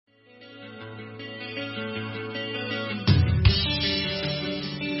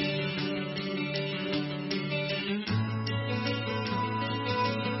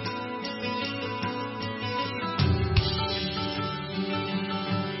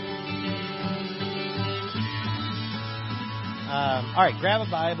All right, grab a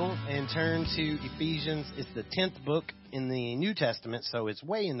Bible and turn to Ephesians. It's the 10th book in the New Testament, so it's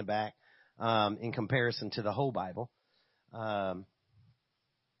way in the back in comparison to the whole Bible. After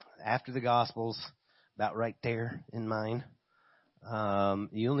the Gospels, about right there in mine.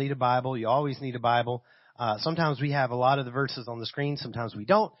 You'll need a Bible. You always need a Bible. Sometimes we have a lot of the verses on the screen. Sometimes we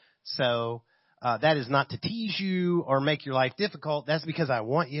don't. So that is not to tease you or make your life difficult. That's because I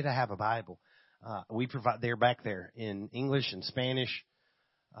want you to have a Bible. We provide, they're back there in English and Spanish,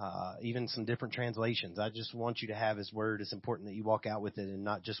 even some different translations. I just want you to have His Word. It's important that you walk out with it and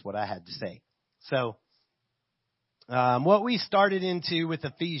not just what I had to say. So, what we started into with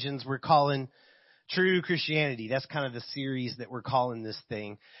Ephesians, we're calling True Christianity. That's kind of the series that we're calling this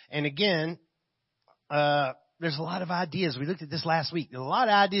thing. And again, there's a lot of ideas. We looked at this last week. There's a lot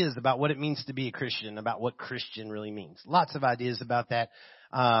of ideas about what it means to be a Christian, about what Christian really means. Lots of ideas about that.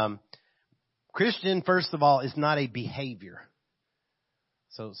 Christian, first of all, is not a behavior.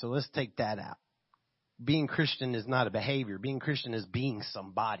 So let's take that out. Being Christian is not a behavior. Being Christian is being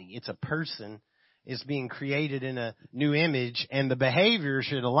somebody. It's a person. It's being created in a new image, and the behavior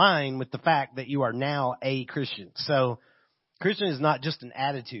should align with the fact that you are now a Christian. So Christian is not just an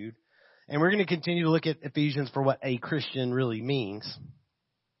attitude. And we're going to continue to look at Ephesians for what a Christian really means.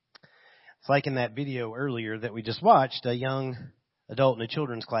 It's like in that video earlier that we just watched, a young adult in a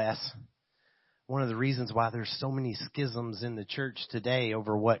children's class. One of the reasons why there's so many schisms in the church today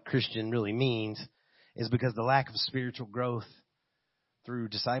over what Christian really means is because the lack of spiritual growth through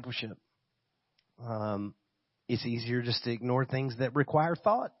discipleship. It's easier just to ignore things that require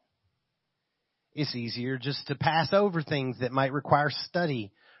thought. It's easier just to pass over things that might require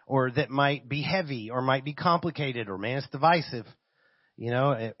study or that might be heavy or might be complicated or, man, it's divisive. You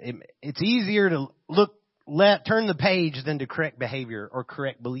know, it's easier to turn the page than to correct behavior or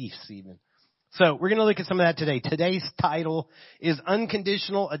correct beliefs even. So we're going to look at some of that today. Today's title is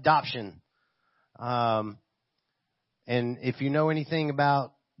Unconditional Adoption. And if you know anything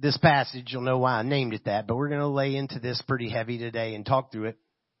about this passage, you'll know why I named it that. But we're going to lay into this pretty heavy today and talk through it.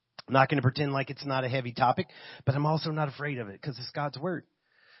 I'm not going to pretend like it's not a heavy topic, but I'm also not afraid of it because it's God's Word.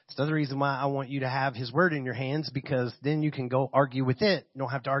 It's another reason why I want you to have His Word in your hands, because then you can go argue with it. You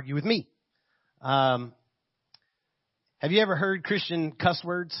don't have to argue with me. Have you ever heard Christian cuss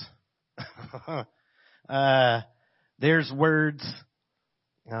words? There's words.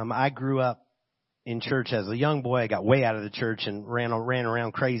 I grew up in church as a young boy. I got way out of the church and ran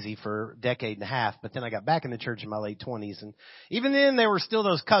around crazy for a decade and a half. But then I got back in the church in my late 20s. And even then, there were still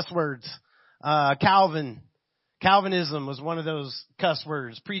those cuss words. Calvinism was one of those cuss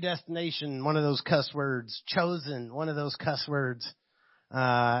words. Predestination, one of those cuss words. Chosen, one of those cuss words.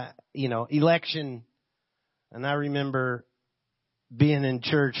 Election. And I remember being in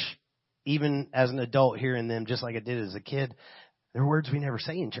church, even as an adult, hearing them just like I did as a kid. They're words we never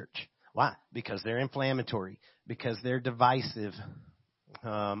say in church. Why? Because they're inflammatory. Because they're divisive.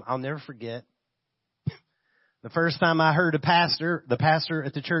 I'll never forget the first time I heard the pastor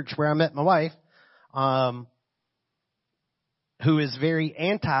at the church where I met my wife, who is very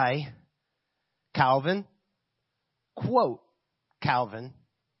anti-Calvin, quote Calvin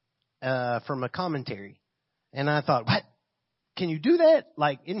from a commentary. And I thought, what? Can you do that?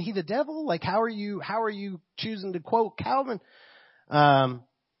 Like, isn't he the devil? Like, how are you choosing to quote Calvin? I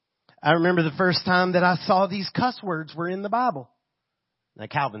remember the first time that I saw these cuss words were in the Bible. Now,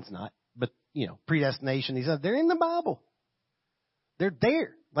 Calvin's not, but, predestination, they're in the Bible. They're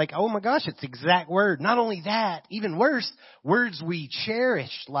there. Like, oh my gosh, it's the exact word. Not only that, even worse, words we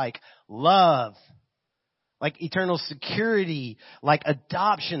cherish, like love, like eternal security, like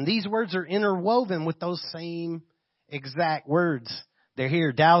adoption. These words are interwoven with those same exact words. They're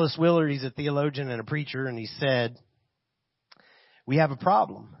here. Dallas Willard, he's a theologian and a preacher, and he said, we have a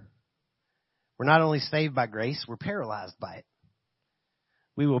problem. We're not only saved by grace, we're paralyzed by it.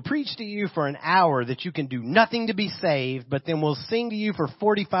 We will preach to you for an hour that you can do nothing to be saved, but then we'll sing to you for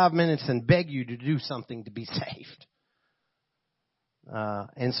 45 minutes and beg you to do something to be saved.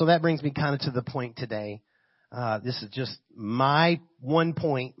 And so that brings me kind of to the point today. This is just my one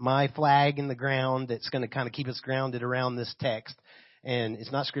point, my flag in the ground that's going to kind of keep us grounded around this text. And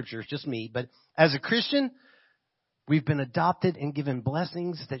it's not scripture, it's just me. But as a Christian, we've been adopted and given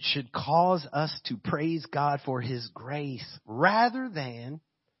blessings that should cause us to praise God for His grace rather than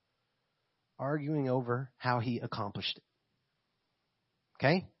arguing over how He accomplished it.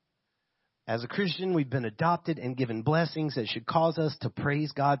 Okay? As a Christian, we've been adopted and given blessings that should cause us to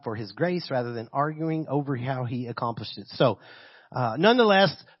praise God for His grace rather than arguing over how He accomplished it. So,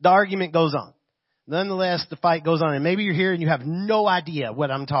 nonetheless, the argument goes on. Nonetheless, the fight goes on. And maybe you're here and you have no idea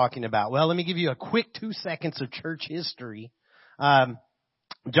what I'm talking about. Well, let me give you a quick 2 seconds of church history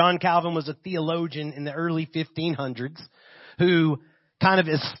John Calvin was a theologian in the early 1500s who kind of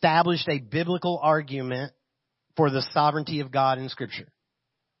established a biblical argument for the sovereignty of God in Scripture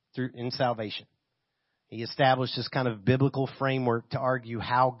in salvation. He established this kind of biblical framework to argue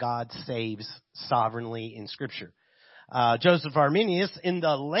how God saves sovereignly in Scripture. Joseph Arminius, in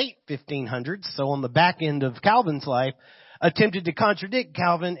the late 1500s, so on the back end of Calvin's life, attempted to contradict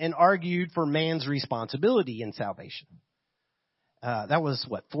Calvin and argued for man's responsibility in salvation. That was,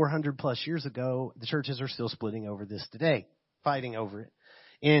 400 plus years ago. The churches are still splitting over this today, fighting over it.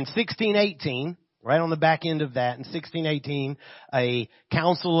 In 1618, right on the back end of that, in 1618, a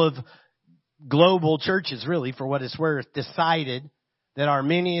council of global churches, really, for what it's worth, decided that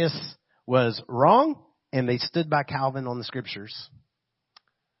Arminius was wrong, and they stood by Calvin on the Scriptures.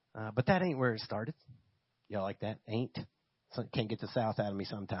 But that ain't where it started. Y'all like that? Ain't? Can't get the South out of me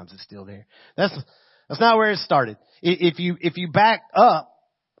sometimes. It's still there. That's not where it started. If you back up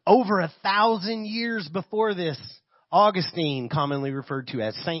over 1,000 years before this, Augustine, commonly referred to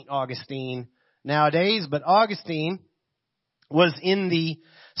as Saint Augustine nowadays, but Augustine was in the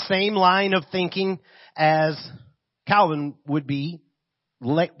same line of thinking as Calvin would be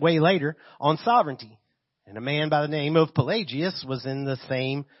way later on sovereignty. And a man by the name of Pelagius was in the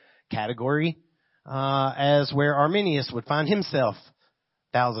same category as where Arminius would find himself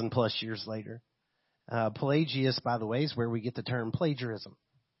 1,000 plus years later. Pelagius, by the way, is where we get the term plagiarism.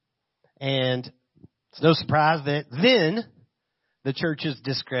 And it's no surprise that then the churches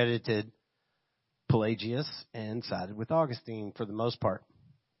discredited Pelagius and sided with Augustine for the most part.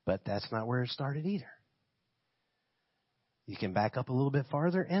 But that's not where it started either. You can back up a little bit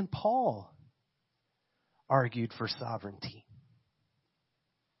farther, and Paul argued for sovereignty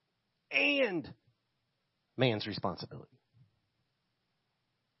and man's responsibility.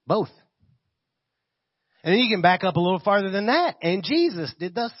 Both. And then you can back up a little farther than that, and Jesus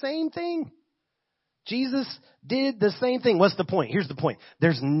did the same thing. Jesus did the same thing. What's the point? Here's the point.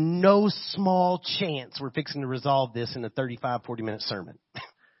 There's no small chance we're fixing to resolve this in a 35, 40-minute sermon.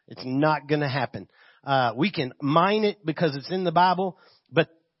 It's not going to happen. We can mine it because it's in the Bible, but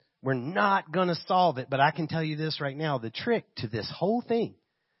we're not going to solve it. But I can tell you this right now. The trick to this whole thing,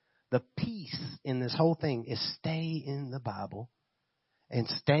 the piece in this whole thing, is stay in the Bible and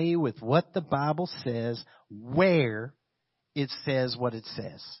stay with what the Bible says, where it says what it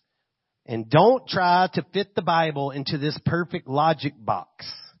says. And don't try to fit the Bible into this perfect logic box.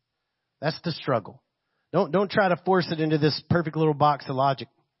 That's the struggle. Don't try to force it into this perfect little box of logic.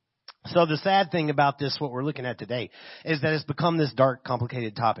 So the sad thing about this, what we're looking at today, is that it's become this dark,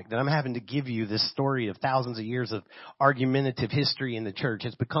 complicated topic that I'm having to give you this story of thousands of years of argumentative history in the church.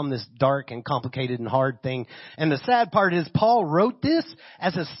 It's become this dark and complicated and hard thing. And the sad part is Paul wrote this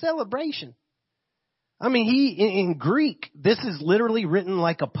as a celebration. I mean, in Greek, this is literally written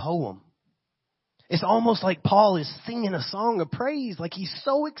like a poem. It's almost like Paul is singing a song of praise, like he's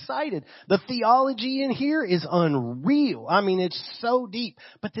so excited. The theology in here is unreal. I mean, it's so deep.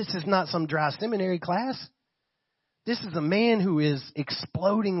 But this is not some dry seminary class. This is a man who is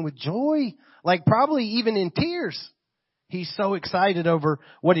exploding with joy, like probably even in tears. He's so excited over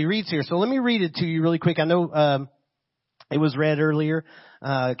what he reads here. So let me read it to you really quick. I know it was read earlier.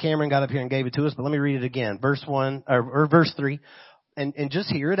 Cameron got up here and gave it to us, but let me read it again. Verse 1 or verse 3, and just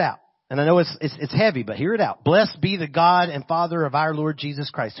hear it out. And I know it's heavy, but hear it out. Blessed be the God and Father of our Lord Jesus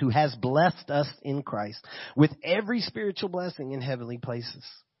Christ, who has blessed us in Christ with every spiritual blessing in heavenly places,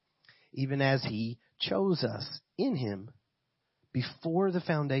 even as he chose us in him before the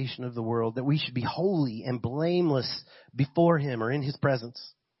foundation of the world, that we should be holy and blameless before him or in his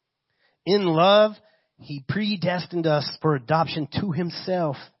presence. In love, he predestined us for adoption to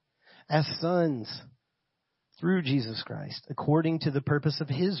himself as sons through Jesus Christ, according to the purpose of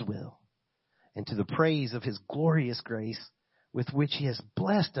his will and to the praise of his glorious grace with which he has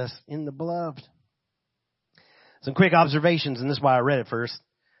blessed us in the beloved. Some quick observations, and this is why I read it first.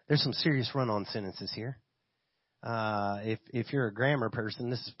 There's some serious run-on sentences here. If you're a grammar person,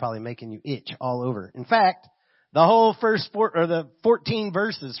 this is probably making you itch all over. In fact, the whole first the 14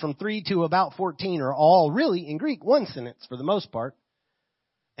 verses from 3 to about 14 are all really in Greek, one sentence for the most part.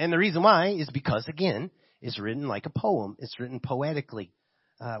 And the reason why is because, again, it's written like a poem. It's written poetically.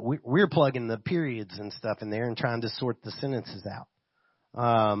 We're plugging the periods and stuff in there and trying to sort the sentences out.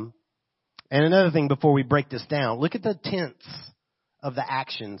 And another thing before we break this down, look at the tense of the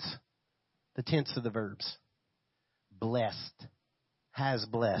actions, the tense of the verbs. Blessed, has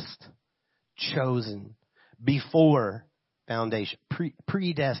blessed, chosen, before foundation,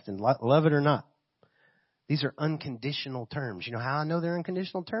 predestined, love it or not. These are unconditional terms. You know how I know they're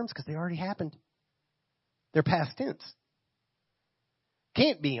unconditional terms? Because they already happened. They're past tense.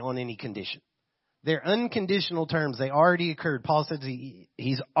 Can't be on any condition. They're unconditional terms. They already occurred. Paul says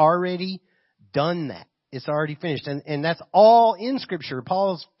he's already done that. It's already finished. And that's all in Scripture.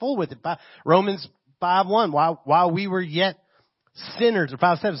 Paul's full with it. Romans 5:1, while we were yet sinners, or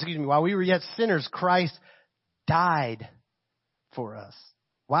 5:7, excuse me, while we were yet sinners, Christ died for us.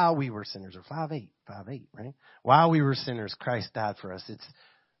 While we were sinners, or 5:8, right? While we were sinners, Christ died for us. It's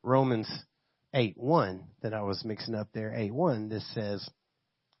Romans 8:1 that I was mixing up there. 8:1, this says,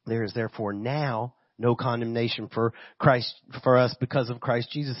 there is therefore now no condemnation for us because of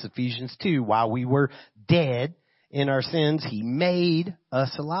Christ Jesus. Ephesians 2, while we were dead in our sins, He made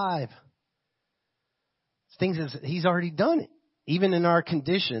us alive. He's already done it. Even in our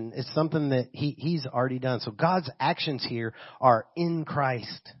condition, it's something that He's already done. So God's actions here are in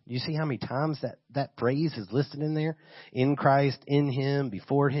Christ. You see how many times that phrase is listed in there? In Christ, in Him,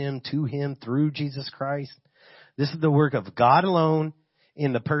 before Him, to Him, through Jesus Christ. This is the work of God alone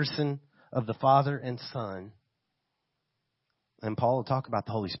in the person of the Father and Son. And Paul will talk about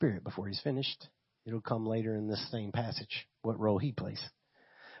the Holy Spirit before he's finished. It'll come later in this same passage, what role He plays.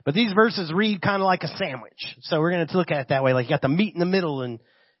 But these verses read kind of like a sandwich. So we're going to look at it that way. Like you got the meat in the middle and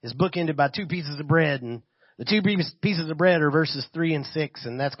is bookended by 2 pieces of bread. And the 2 pieces of bread are verses 3 and 6.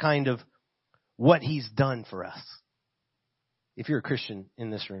 And that's kind of what He's done for us. If you're a Christian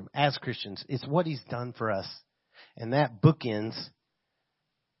in this room, as Christians, it's what He's done for us. And that bookends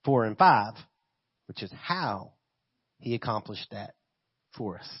 4 and 5, which is how He accomplished that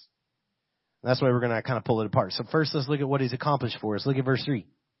for us. And that's why we're going to kind of pull it apart. So first, let's look at what He's accomplished for us. Look at verse 3.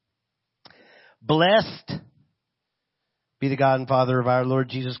 Blessed be the God and Father of our Lord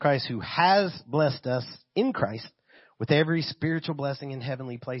Jesus Christ, who has blessed us in Christ with every spiritual blessing in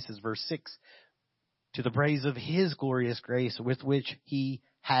heavenly places. Verse 6, to the praise of His glorious grace with which He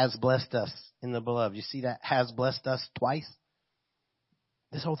has blessed us in the beloved. You see that has blessed us twice?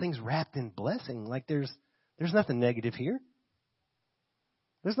 This whole thing's wrapped in blessing. Like there's nothing negative here.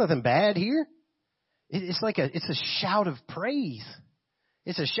 There's nothing bad here. It's a shout of praise.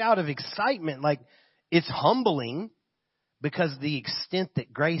 It's a shout of excitement. Like it's humbling because the extent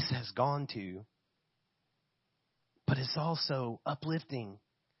that grace has gone to. But it's also uplifting.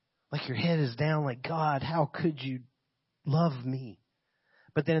 Like your head is down like, God, how could you love me?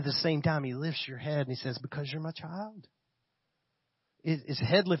 But then at the same time, He lifts your head and He says, because you're my child. It's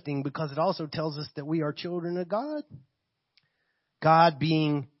head lifting because it also tells us that we are children of God. God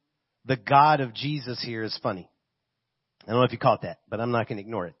being the God of Jesus here is funny. I don't know if you caught that, but I'm not going to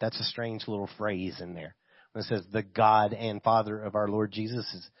ignore it. That's a strange little phrase in there. When it says the God and Father of our Lord Jesus,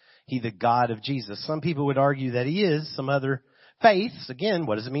 is He the God of Jesus? Some people would argue that He is. Some other faiths, again,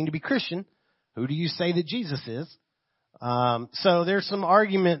 what does it mean to be Christian? Who do you say that Jesus is? So there's some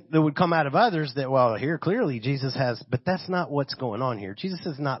argument that would come out of others that, well, here clearly Jesus has, but that's not what's going on here. Jesus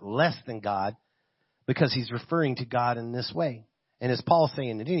is not less than God because He's referring to God in this way. And as Paul's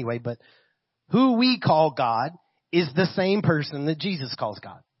saying it anyway, but who we call God is the same person that Jesus calls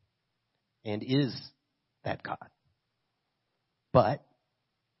God and is that God. But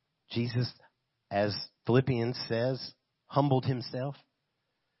Jesus, as Philippians says, humbled Himself,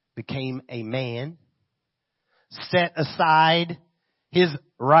 became a man, set aside His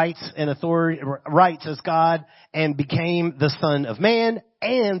rights and authority, rights as God, and became the Son of Man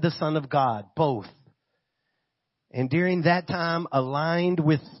and the Son of God, both. And during that time, aligned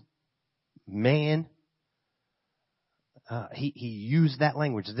with man, he used that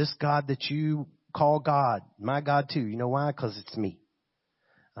language. This God that you call God, my God too. You know why? Because it's me.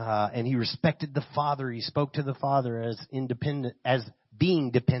 And He respected the Father. He spoke to the Father as independent, as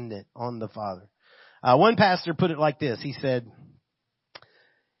being dependent on the Father. One pastor put it like this. He said,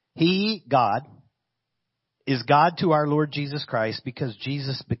 He, God, is God to our Lord Jesus Christ because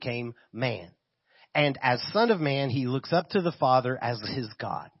Jesus became man. And as Son of Man, He looks up to the Father as His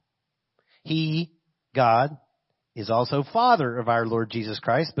God. He, God, is also Father of our Lord Jesus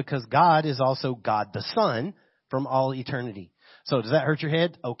Christ because God is also God the Son from all eternity. So does that hurt your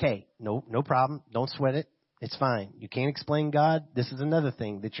head? Okay. No problem. Don't sweat it. It's fine. You can't explain God. This is another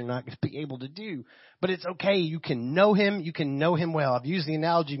thing that you're not going to be able to do. But it's okay. You can know Him. You can know Him well. I've used the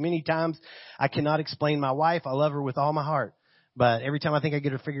analogy many times. I cannot explain my wife. I love her with all my heart. But every time I think I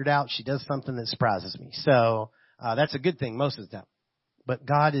get her figured out, she does something that surprises me. So that's a good thing most of the time. But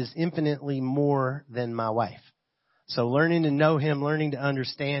God is infinitely more than my wife. So learning to know Him, learning to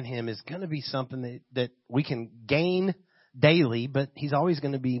understand Him is going to be something that we can gain daily, but He's always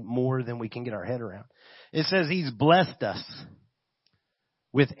going to be more than we can get our head around. It says He's blessed us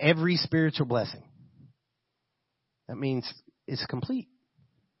with every spiritual blessing. That means it's complete.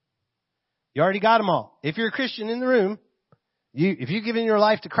 You already got them all. If you're a Christian in the room, If you've given your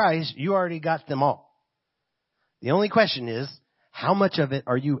life to Christ, you already got them all. The only question is, how much of it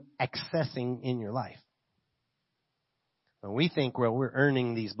are you accessing in your life? When we think, well, we're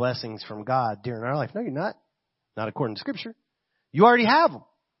earning these blessings from God during our life. No, you're not. Not according to Scripture. You already have them.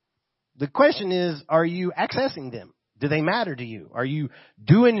 The question is, are you accessing them? Do they matter to you? Are you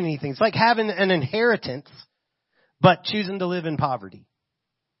doing anything? It's like having an inheritance, but choosing to live in poverty.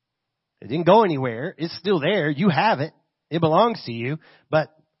 It didn't go anywhere. It's still there. You have it. It belongs to you, but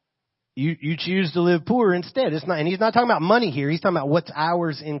you choose to live poor instead. It's not, and he's not talking about money here. He's talking about what's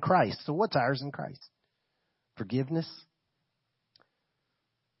ours in Christ. So what's ours in Christ? Forgiveness?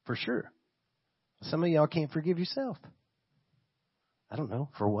 For sure. Some of y'all can't forgive yourself. I don't know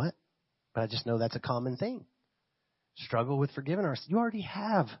for what, but I just know that's a common thing. Struggle with forgiving ourselves. You already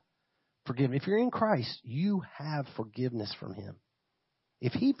have forgiveness. If you're in Christ, you have forgiveness from Him.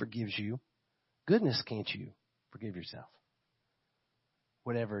 If He forgives you, goodness, can't you forgive yourself?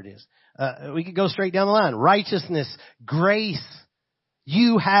 Whatever it is. We could go straight down the line. Righteousness, grace.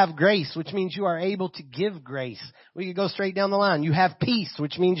 You have grace, which means you are able to give grace. We could go straight down the line. You have peace,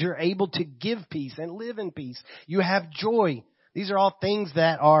 which means you're able to give peace and live in peace. You have joy. These are all things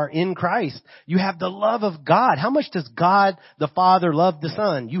that are in Christ. You have the love of God. How much does God the Father love the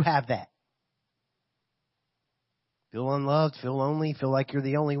Son? You have that. Feel unloved, feel lonely, feel like you're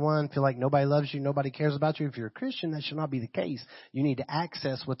the only one, feel like nobody loves you, nobody cares about you. If you're a Christian, that should not be the case. You need to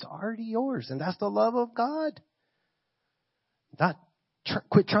access what's already yours, and that's the love of God. Not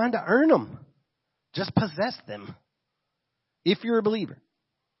quit trying to earn them. Just possess them. If you're a believer,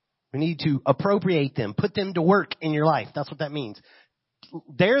 we need to appropriate them, put them to work in your life. That's what that means.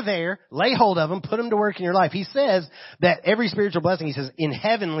 They're there. Lay hold of them. Put them to work in your life. He says that every spiritual blessing, he says, in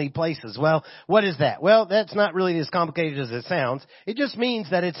heavenly places. Well, what is that? Well, that's not really as complicated as it sounds. It just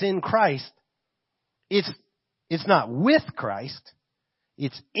means that it's in Christ. It's not with Christ.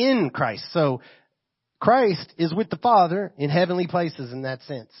 It's in Christ. So Christ is with the Father in heavenly places in that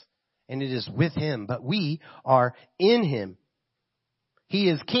sense. And it is with Him. But we are in Him. He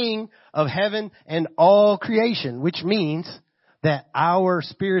is King of heaven and all creation, which means that our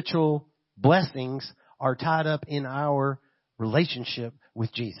spiritual blessings are tied up in our relationship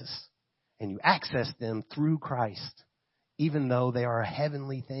with Jesus. And you access them through Christ, even though they are a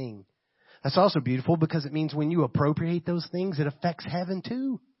heavenly thing. That's also beautiful because it means when you appropriate those things, it affects heaven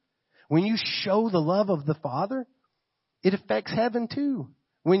too. When you show the love of the Father, it affects heaven too.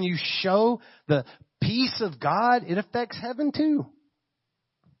 When you show the peace of God, it affects heaven too.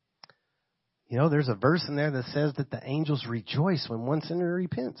 You know, there's a verse in there that says that the angels rejoice when one sinner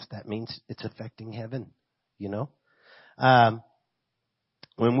repents. That means it's affecting heaven, you know.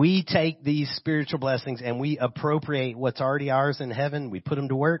 When we take these spiritual blessings and we appropriate what's already ours in heaven, we put them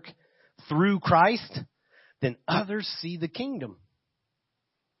to work through Christ, then others see the kingdom.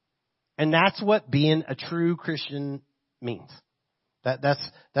 And that's what being a true Christian means.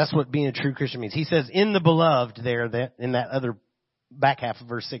 That's what being a true Christian means. He says in the beloved there, that in that other back half of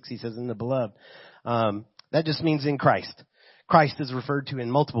verse 6, he says in the beloved. That just means in Christ. Christ is referred to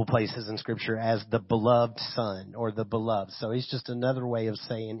in multiple places in Scripture as the beloved Son or the beloved. So he's just another way of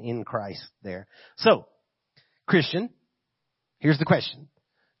saying in Christ there. So, Christian, here's the question.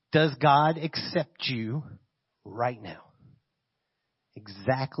 Does God accept you right now?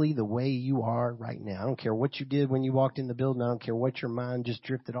 Exactly the way you are right now. I don't care what you did when you walked in the building. I don't care what your mind just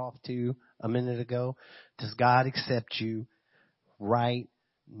drifted off to a minute ago. Does God accept you right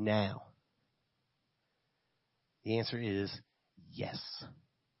now? The answer is yes,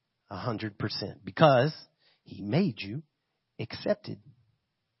 100%, because He made you accepted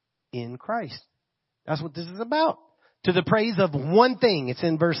in Christ. That's what this is about. To the praise of one thing. It's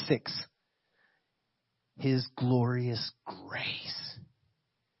in verse 6. His glorious grace.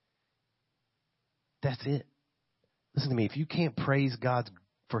 That's it. Listen to me. If you can't praise God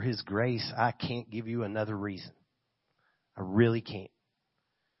for His grace, I can't give you another reason. I really can't.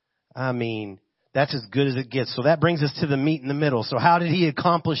 I mean, that's as good as it gets. So that brings us to the meat in the middle. So how did He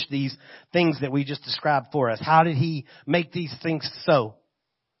accomplish these things that we just described for us? How did He make these things so?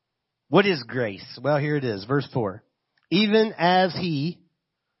 What is grace? Well, here it is. Verse 4. Even as He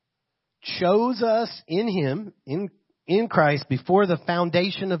chose us in Him, in Christ, before the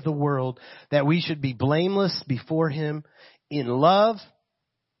foundation of the world, that we should be blameless before Him in love,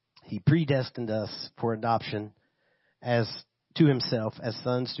 He predestined us for adoption as to Himself as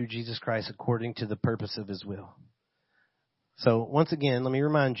sons through Jesus Christ according to the purpose of His will. So once again, let me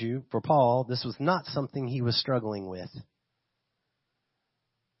remind you, for Paul, this was not something he was struggling with.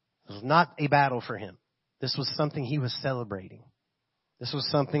 It was not a battle for him. This was something he was celebrating. This was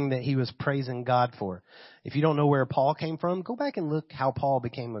something that he was praising God for. If you don't know where Paul came from, go back and look how Paul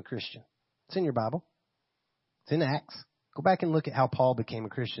became a Christian. It's in your Bible. It's in Acts. Go back and look at how Paul became a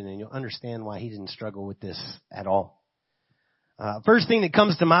Christian, and you'll understand why he didn't struggle with this at all. First thing that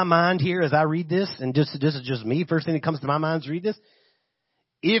comes to my mind here as I read this, and this is just me, first thing that comes to my mind as I read this,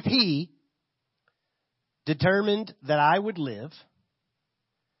 if he determined that I would live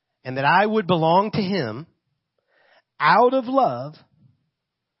and that I would belong to him out of love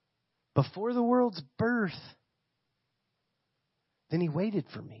before the world's birth, then he waited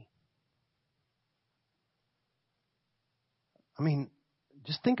for me. I mean,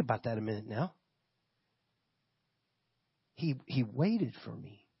 just think about that a minute now. He waited for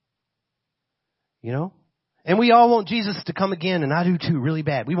me. You know? And we all want Jesus to come again, and I do too, really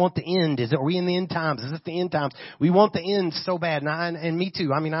bad. We want the end. Are we in the end times? Is this the end times? We want the end so bad, and me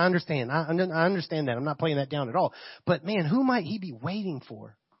too. I mean, I understand. I understand that. I'm not playing that down at all. But man, who might he be waiting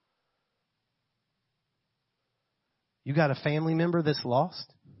for? You got a family member that's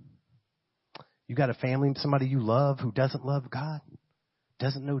lost? You got somebody you love who doesn't love God,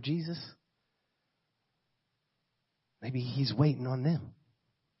 doesn't know Jesus? Maybe he's waiting on them.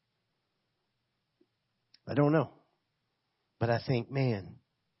 I don't know. But I think, man,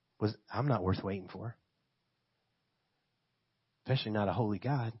 I'm not worth waiting for. Especially not a holy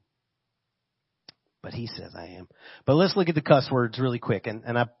God. But he says I am. But let's look at the cuss words really quick. And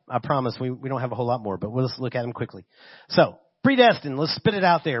I promise we don't have a whole lot more, but let's look at them quickly. So, predestined. Let's spit it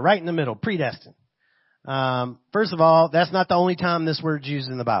out there, right in the middle. Predestined. First of all, that's not the only time this word's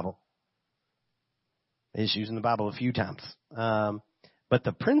used in the Bible. It's used in the Bible a few times. But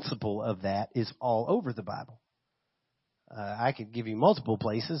the principle of that is all over the Bible. I could give you multiple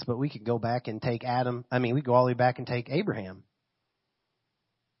places, but we could go back and take we go all the way back and take Abraham.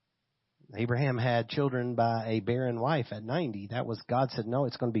 Abraham had children by a barren wife at 90. God said, no,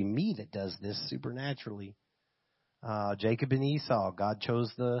 it's going to be me that does this supernaturally. Jacob and Esau, God chose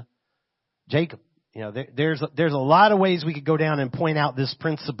Jacob. You know, there's a lot of ways we could go down and point out this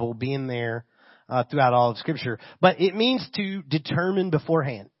principle being there throughout all of Scripture. But it means to determine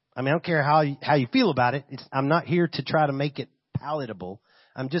beforehand. I mean, I don't care how you feel about it. I'm not here to try to make it palatable.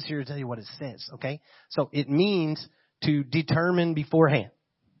 I'm just here to tell you what it says, okay? So it means to determine beforehand.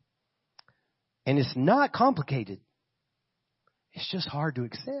 And it's not complicated. It's just hard to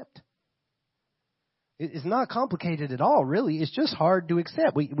accept. It's not complicated at all, really. It's just hard to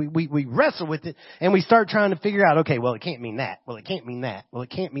accept. We wrestle with it and we start trying to figure out, okay, well, it can't mean that. Well, it can't mean that. Well,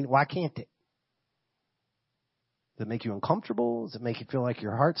 it can't mean, why can't it? Does it make you uncomfortable? Does it make you feel like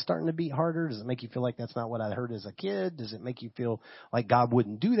your heart's starting to beat harder? Does it make you feel like that's not what I heard as a kid? Does it make you feel like God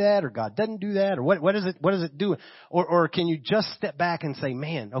wouldn't do that or God doesn't do that? Or what does it do? Or can you just step back and say,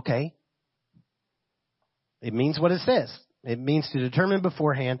 man, okay, it means what it says. It means to determine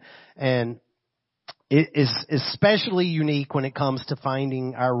beforehand, and it is especially unique when it comes to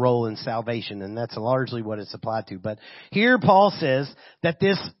finding our role in salvation, and that's largely what it's applied to. But here Paul says that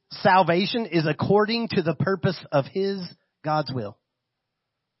this salvation is according to the purpose of God's will.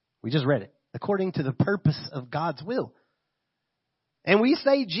 We just read it. According to the purpose of God's will. And we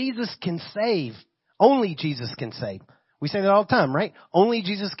say Jesus can save. Only Jesus can save. We say that all the time, right? Only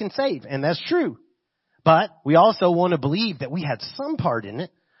Jesus can save, and that's true. But we also want to believe that we had some part in it.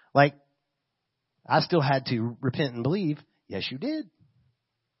 Like, I still had to repent and believe. Yes, you did.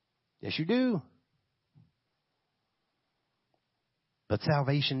 Yes, you do. But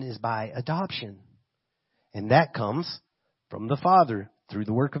salvation is by adoption. And that comes from the Father through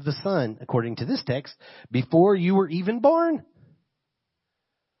the work of the Son, according to this text, before you were even born.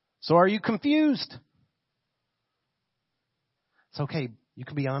 So are you confused? It's okay. You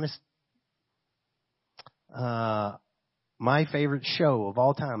can be honest. My favorite show of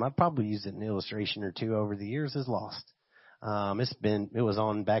all time, I've probably used it in an illustration or two over the years, is Lost. It was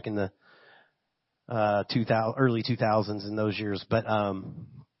on back in the early 2000s in those years. But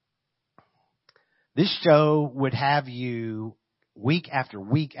this show would have you week after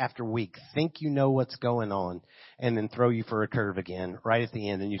week after week think you know what's going on and then throw you for a curve again right at the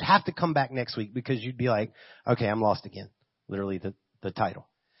end. And you'd have to come back next week because you'd be like, okay, I'm lost again. Literally the title.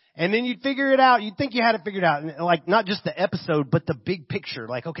 And then you'd figure it out. You'd think you had it figured out. And like, not just the episode, but the big picture.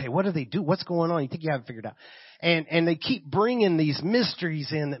 Like, okay, what do they do? What's going on? You think you have it figured out. And they keep bringing these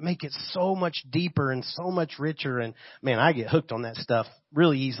mysteries in that make it so much deeper and so much richer. And man, I get hooked on that stuff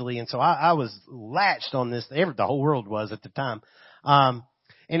really easily. And so I was latched on this. The whole world was at the time. And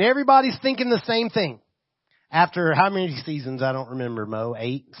everybody's thinking the same thing. After how many seasons? I don't remember, Mo.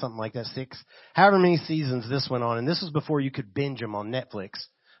 8, something like that, 6. However many seasons this went on. And this was before you could binge them on Netflix.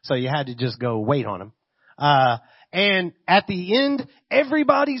 So you had to just go wait on them. And at the end,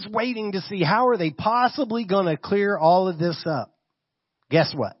 everybody's waiting to see how are they possibly going to clear all of this up.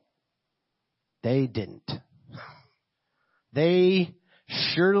 Guess what? They didn't. They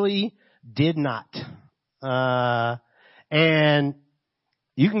surely did not. And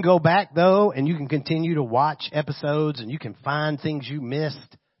you can go back, though, and you can continue to watch episodes, and you can find things you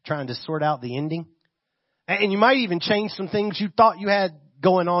missed trying to sort out the ending. And you might even change some things you thought you had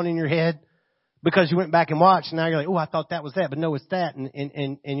going on in your head because you went back and watched, and now you're like, oh, I thought that was that, but no, it's that.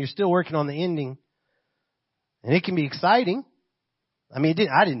 And you're still working on the ending. And it can be exciting. I mean,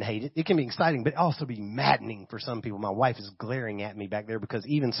 I didn't hate it. It can be exciting, but also be maddening for some people. My wife is glaring at me back there because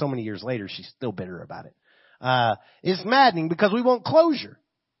even so many years later, she's still bitter about it. It's maddening because we want closure.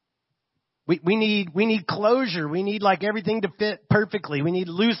 We need closure. We need like everything to fit perfectly. We need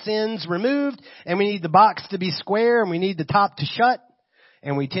loose ends removed, and we need the box to be square, and we need the top to shut,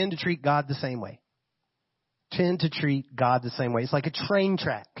 and we tend to treat God the same way. It's like a train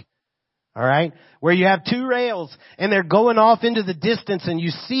track. All right? Where you have two rails and they're going off into the distance and you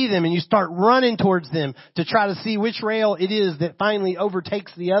see them and you start running towards them to try to see which rail it is that finally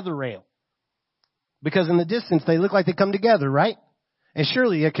overtakes the other rail. Because in the distance they look like they come together, right? And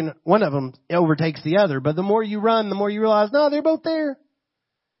surely one of them overtakes the other. But the more you run, the more you realize, no, they're both there.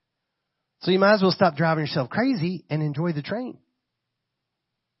 So you might as well stop driving yourself crazy and enjoy the train.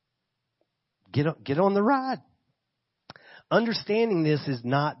 Get on the ride. Understanding this is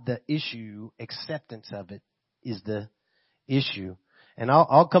not the issue. Acceptance of it is the issue. And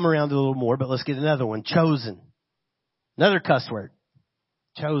I'll come around to a little more, but let's get another one. Chosen. Another cuss word.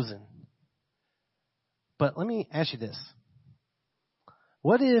 Chosen. But let me ask you this.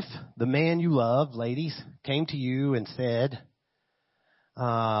 What if the man you love, ladies, came to you and said,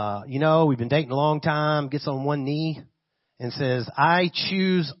 we've been dating a long time, gets on one knee and says, I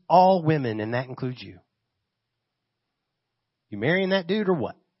choose all women, and that includes you. You marrying that dude or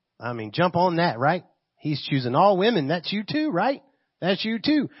what? I mean, jump on that, right? He's choosing all women. That's you too, right? That's you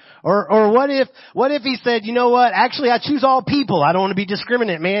too. Or what if he said, you know what? Actually, I choose all people. I don't want to be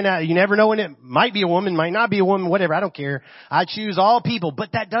discriminate, man. You never know when it might be a woman, might not be a woman, whatever. I don't care. I choose all people,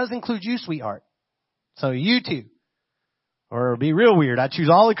 but that does include you, sweetheart. So you too. Or it'll be real weird. I choose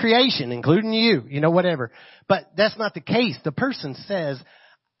all of creation, including you, whatever. But that's not the case. The person says,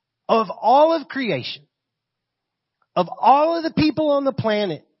 of all of creation, of all of the people on the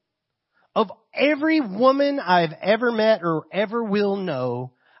planet, of every woman I've ever met or ever will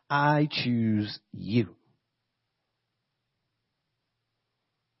know, I choose you.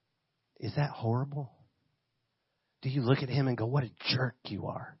 Is that horrible? Do you look at him and go, what a jerk you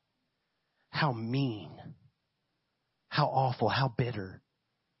are? How mean. How awful. How bitter.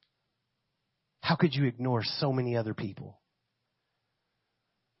 How could you ignore so many other people?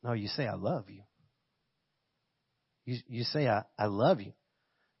 No, you say, I love you. You say, I love you.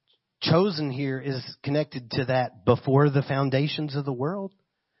 Chosen here is connected to that before the foundations of the world.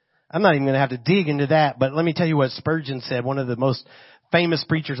 I'm not even going to have to dig into that, but let me tell you what Spurgeon said, one of the most famous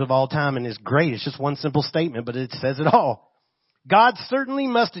preachers of all time, and is great. It's just one simple statement, but it says it all. God certainly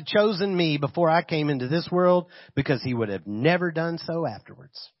must have chosen me before I came into this world because he would have never done so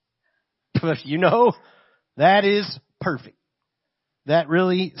afterwards. That is perfect. That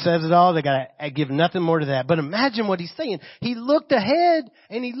really says it all. They got to give nothing more to that. But imagine what he's saying. He looked ahead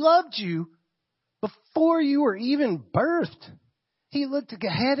and he loved you before you were even birthed. He looked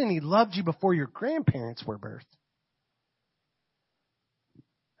ahead and he loved you before your grandparents were birthed.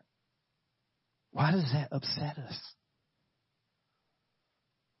 Why does that upset us?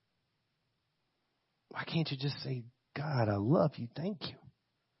 Why can't you just say, God, I love you. Thank you.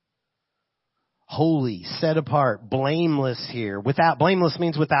 Holy, set apart, blameless here. Blameless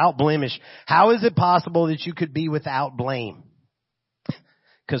means without blemish. How is it possible that you could be without blame?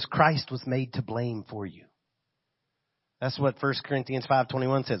 Because Christ was made to blame for you. That's what 1 Corinthians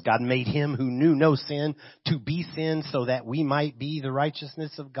 5:21 says. God made him who knew no sin to be sin so that we might be the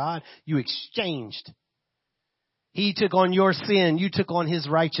righteousness of God. You exchanged. He took on your sin. You took on his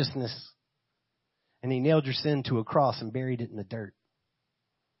righteousness. And he nailed your sin to a cross and buried it in the dirt.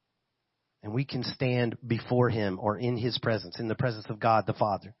 And we can stand before him or in his presence, in the presence of God the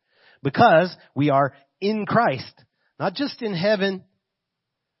Father. Because we are in Christ. Not just in heaven.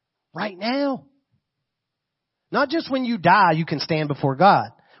 Right now. Not just when you die, you can stand before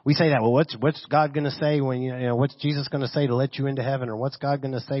God. We say that, well, what's God going to say when, what's Jesus going to say to let you into heaven? Or what's God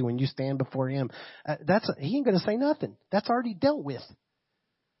going to say when you stand before him? He ain't going to say nothing. That's already dealt with.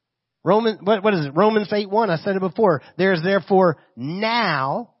 What is it? Romans 8:1. I said it before. There is therefore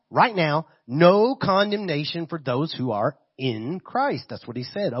now, right now, no condemnation for those who are in Christ. That's what he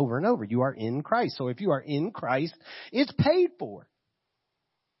said over and over. You are in Christ. So if you are in Christ, it's paid for.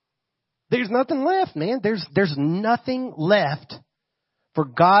 There's nothing left, man. There's nothing left for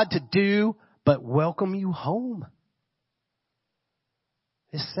God to do but welcome you home.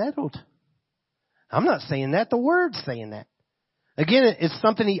 It's settled. I'm not saying that. The Word's saying that. Again, it's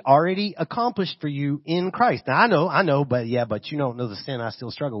something he already accomplished for you in Christ. Now, I know, but you don't know the sin I still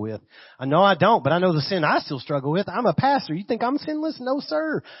struggle with. I know I don't, but I know the sin I still struggle with. I'm a pastor. You think I'm sinless? No,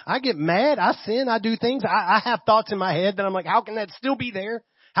 sir. I get mad. I sin. I do things. I have thoughts in my head that I'm like, how can that still be there?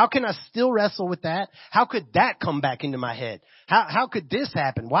 How can I still wrestle with that? How could that come back into my head? How could this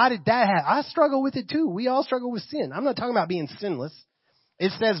happen? Why did that happen? I struggle with it too. We all struggle with sin. I'm not talking about being sinless.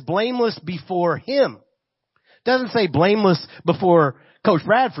 It says blameless before him. It doesn't say blameless before Coach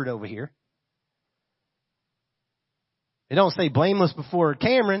Bradford over here. It don't say blameless before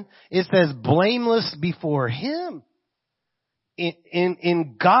Cameron. It says blameless before him.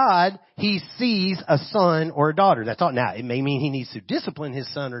 In God, he sees a son or a daughter. That's all. Now, it may mean he needs to discipline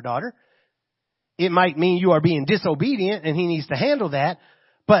his son or daughter. It might mean you are being disobedient and he needs to handle that.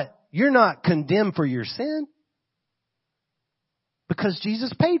 But you're not condemned for your sin because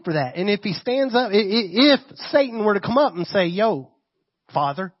Jesus paid for that. And if he stands up, if Satan were to come up and say, yo,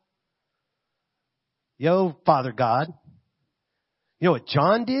 Father God, you know what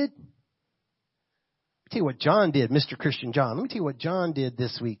John did? Tell you what John did, Mr. Christian John. Let me tell you what John did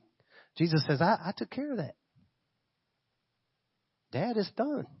this week. Jesus says, I took care of that. Dad, it's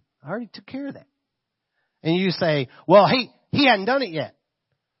done. I already took care of that. And you say, well, he hadn't done it yet.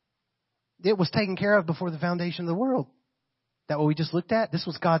 It was taken care of before the foundation of the world. That what we just looked at? This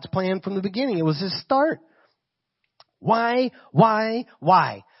was God's plan from the beginning. It was his start. Why?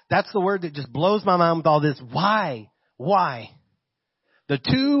 That's the word that just blows my mind with all this. Why? The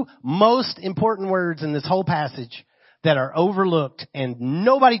two most important words in this whole passage that are overlooked and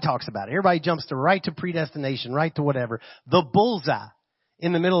nobody talks about it. Everybody jumps right to predestination, right to whatever. The bullseye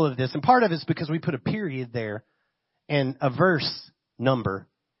in the middle of this. And part of it's because we put a period there and a verse number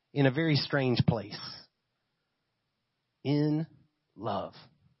in a very strange place. In love.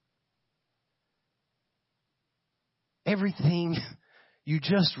 Everything you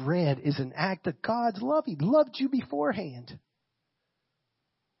just read is an act of God's love. He loved you beforehand.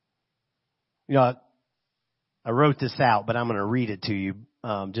 You know, I wrote this out, but I'm going to read it to you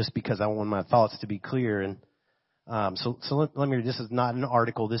just because I want my thoughts to be clear. And so let me read. This is not an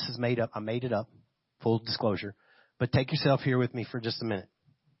article. This is made up. I made it up. Full disclosure. But take yourself here with me for just a minute.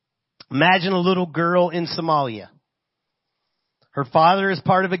 Imagine a little girl in Somalia. Her father is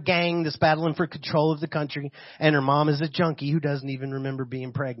part of a gang that's battling for control of the country, and her mom is a junkie who doesn't even remember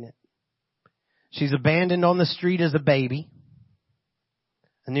being pregnant. She's abandoned on the street as a baby.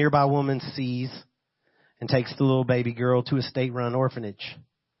 A nearby woman sees and takes the little baby girl to a state-run orphanage.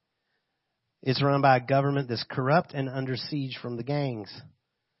 It's run by a government that's corrupt and under siege from the gangs.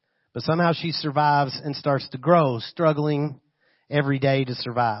 But somehow she survives and starts to grow, struggling every day to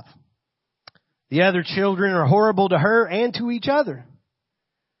survive. The other children are horrible to her and to each other.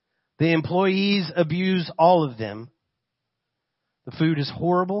 The employees abuse all of them. The food is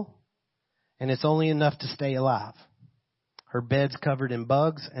horrible, and it's only enough to stay alive. Her bed's covered in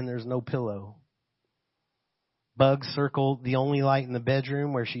bugs, and there's no pillow. Bugs circle the only light in the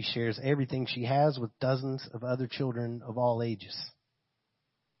bedroom where she shares everything she has with dozens of other children of all ages.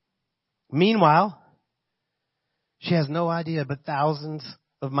 Meanwhile, she has no idea, but thousands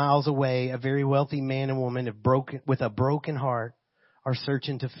of miles away, a very wealthy man and woman with a broken heart are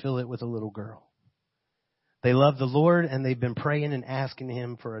searching to fill it with a little girl. They love the Lord, and they've been praying and asking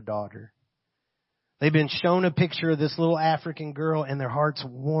him for a daughter. They've been shown a picture of this little African girl, and their hearts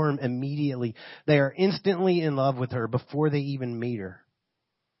warm immediately. They are instantly in love with her before they even meet her.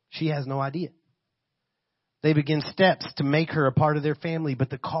 She has no idea. They begin steps to make her a part of their family, but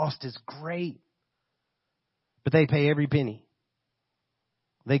the cost is great. But they pay every penny.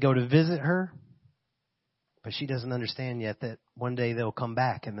 They go to visit her, but she doesn't understand yet that one day they'll come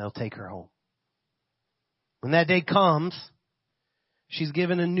back and they'll take her home. When that day comes, she's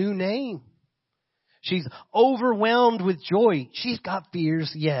given a new name. She's overwhelmed with joy. She's got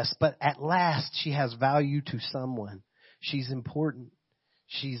fears, yes, but at last she has value to someone. She's important.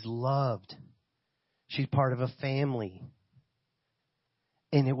 She's loved. She's part of a family.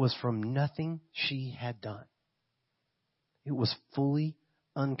 And it was from nothing she had done. It was fully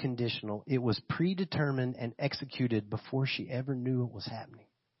unconditional. It was predetermined and executed before she ever knew it was happening.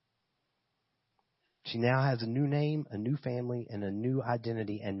 She now has a new name, a new family, and a new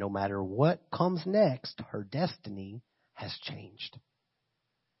identity. And no matter what comes next, her destiny has changed.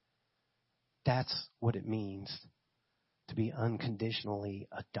 That's what it means to be unconditionally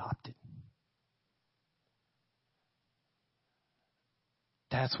adopted.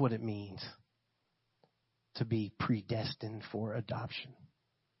 That's what it means to be predestined for adoption.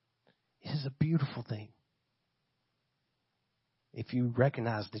 It is a beautiful thing. If you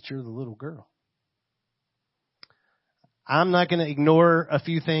recognize that you're the little girl. I'm not going to ignore a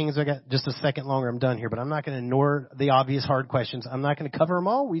few things. I got just a second longer. I'm done here, but I'm not going to ignore the obvious hard questions. I'm not going to cover them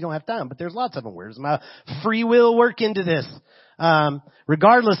all. We don't have time, but there's lots of them. Where does my free will work into this?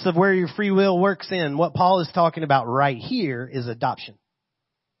 Regardless of where your free will works in, what Paul is talking about right here is adoption.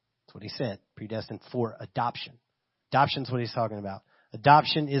 That's what he said. Predestined for adoption. Adoption is what he's talking about.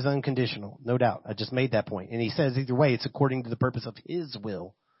 Adoption is unconditional, no doubt. I just made that point. And he says either way, it's according to the purpose of his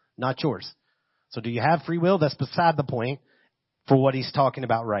will, not yours. So do you have free will? That's beside the point for what he's talking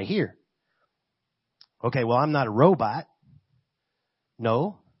about right here. Okay, well, I'm not a robot.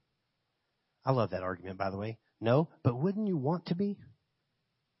 No. I love that argument, by the way. No, but wouldn't you want to be?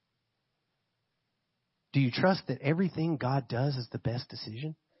 Do you trust that everything God does is the best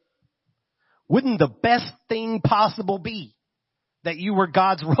decision? Wouldn't the best thing possible be that you were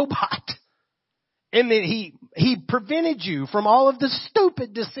God's robot? And that he prevented you from all of the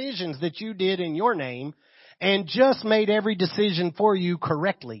stupid decisions that you did in your name and just made every decision for you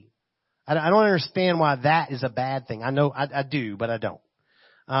correctly. I don't understand why that is a bad thing. I know I do, but I don't.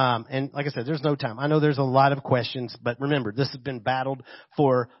 And like I said, there's no time. I know there's a lot of questions, but remember, this has been battled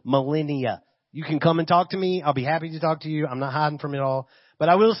for millennia. You can come and talk to me. I'll be happy to talk to you. I'm not hiding from it all. But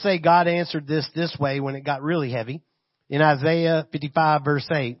I will say God answered this way when it got really heavy. In Isaiah 55 verse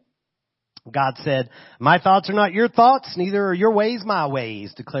 8, God said, "My thoughts are not your thoughts, neither are your ways my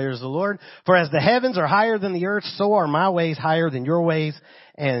ways, declares the Lord. For as the heavens are higher than the earth, so are my ways higher than your ways,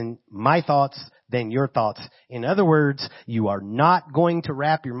 and my thoughts than your thoughts." In other words, you are not going to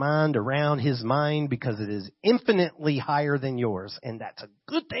wrap your mind around his mind because it is infinitely higher than yours. And that's a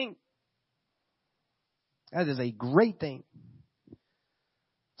good thing. That is a great thing.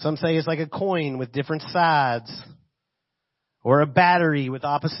 Some say it's like a coin with different sides, or a battery with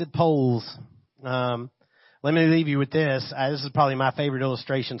opposite poles. Let me leave you with this. This is probably my favorite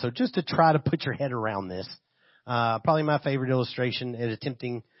illustration. So just to try to put your head around this, probably my favorite illustration in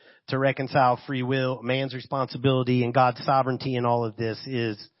attempting to reconcile free will, man's responsibility, and God's sovereignty in all of this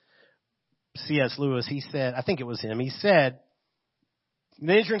is C.S. Lewis. He said, I think it was him, he said,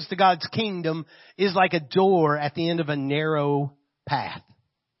 the entrance to God's kingdom is like a door at the end of a narrow path.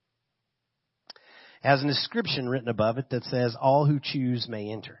 It has an inscription written above it that says, "All who choose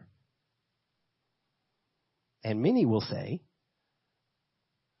may enter." And many will say,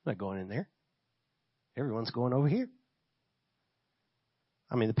 "I'm not going in there. Everyone's going over here."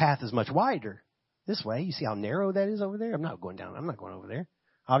 I mean, the path is much wider this way. You see how narrow that is over there? I'm not going down. I'm not going over there.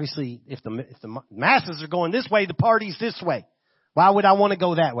 Obviously, if the masses are going this way, the party's this way. Why would I want to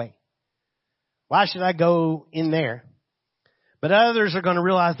go that way? Why should I go in there? But others are going to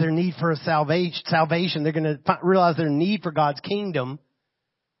realize their need for a salvation. They're going to realize their need for God's kingdom.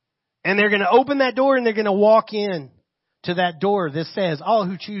 And they're going to open that door and they're going to walk in to that door that says, "All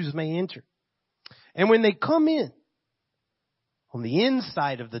who choose may enter." And when they come in, on the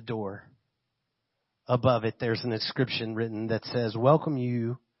inside of the door, above it, there's an inscription written that says, "Welcome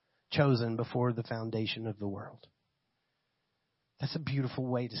you, chosen before the foundation of the world." That's a beautiful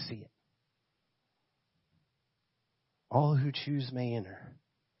way to see it. All who choose may enter.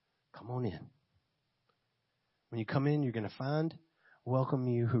 Come on in. When you come in, you're going to find, "Welcome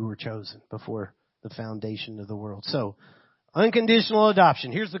you who were chosen before the foundation of the world." So, unconditional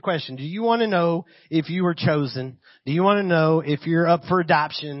adoption. Here's the question. Do you want to know if you were chosen? Do you want to know if you're up for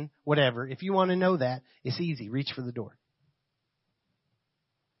adoption? Whatever. If you want to know that, it's easy. Reach for the door.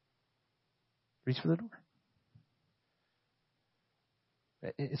 Reach for the door.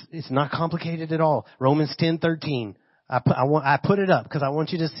 It's not complicated at all. Romans 10:13. I put it up because I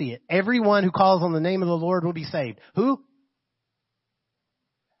want you to see it. Everyone who calls on the name of the Lord will be saved. Who?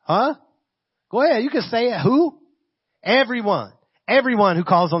 Huh? Go ahead. You can say it. Who? Everyone. Everyone who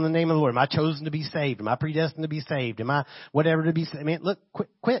calls on the name of the Lord. Am I chosen to be saved? Am I predestined to be saved? Am I whatever to be saved? I mean, look,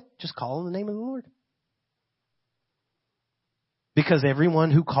 quit. Just call on the name of the Lord. Because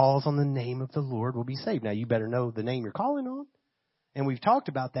everyone who calls on the name of the Lord will be saved. Now, you better know the name you're calling on. And we've talked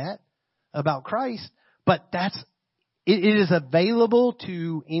about that, about Christ. But it is available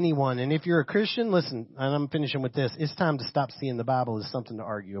to anyone. And if you're a Christian, listen, and I'm finishing with this. It's time to stop seeing the Bible as something to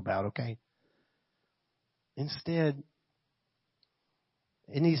argue about, okay? Instead,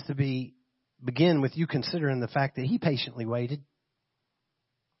 it needs to begin with you considering the fact that He patiently waited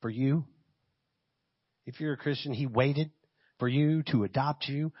for you. If you're a Christian, He waited for you to adopt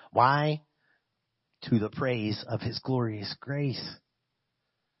you. Why? to the praise of His glorious grace.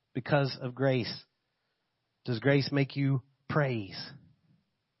 Because of grace. Does grace make you praise?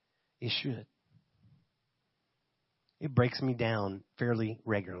 It should. It breaks me down fairly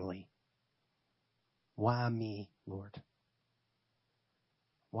regularly. Why me, Lord?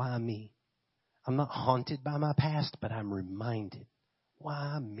 Why me? I'm not haunted by my past, but I'm reminded.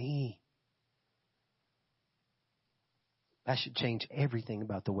 Why me? That should change everything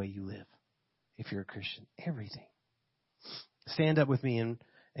about the way you live if you're a Christian. Everything. Stand up with me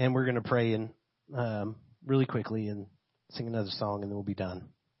and we're going to pray and really quickly and sing another song and then we'll be done.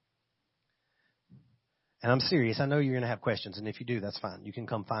 And I'm serious. I know you're going to have questions, and if you do, that's fine. You can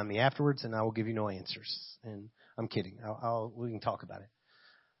come find me afterwards, and I will give you no answers. And I'm kidding. We can talk about it.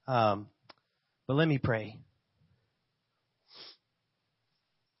 But let me pray.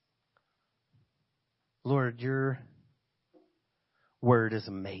 Lord, your word is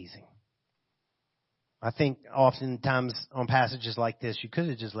amazing. I think oftentimes on passages like this, you could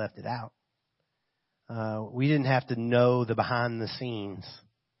have just left it out. We didn't have to know the behind the scenes.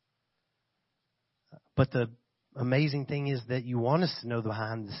 But the amazing thing is that you want us to know the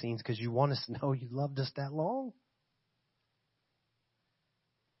behind the scenes because you want us to know you loved us that long.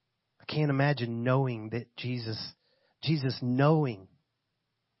 I can't imagine knowing that Jesus knowing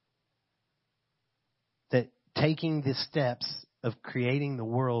that taking the steps of creating the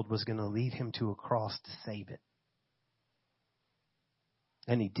world was going to lead him to a cross to save it.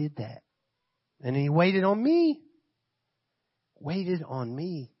 And he did that. And he waited on me. Waited on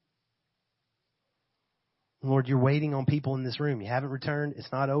me. Lord, you're waiting on people in this room. You haven't returned.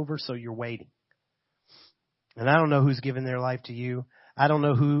 It's not over, so you're waiting. And I don't know who's given their life to you. I don't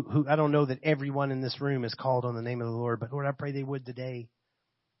know who I don't know that everyone in this room is called on the name of the Lord, but Lord, I pray they would today.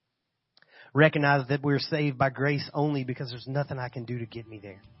 Recognize that we're saved by grace only because there's nothing I can do to get me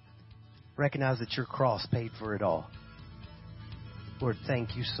there. Recognize that your cross paid for it all. Lord,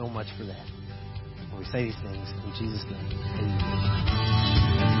 thank you so much for that. And we say these things in Jesus' name. Amen.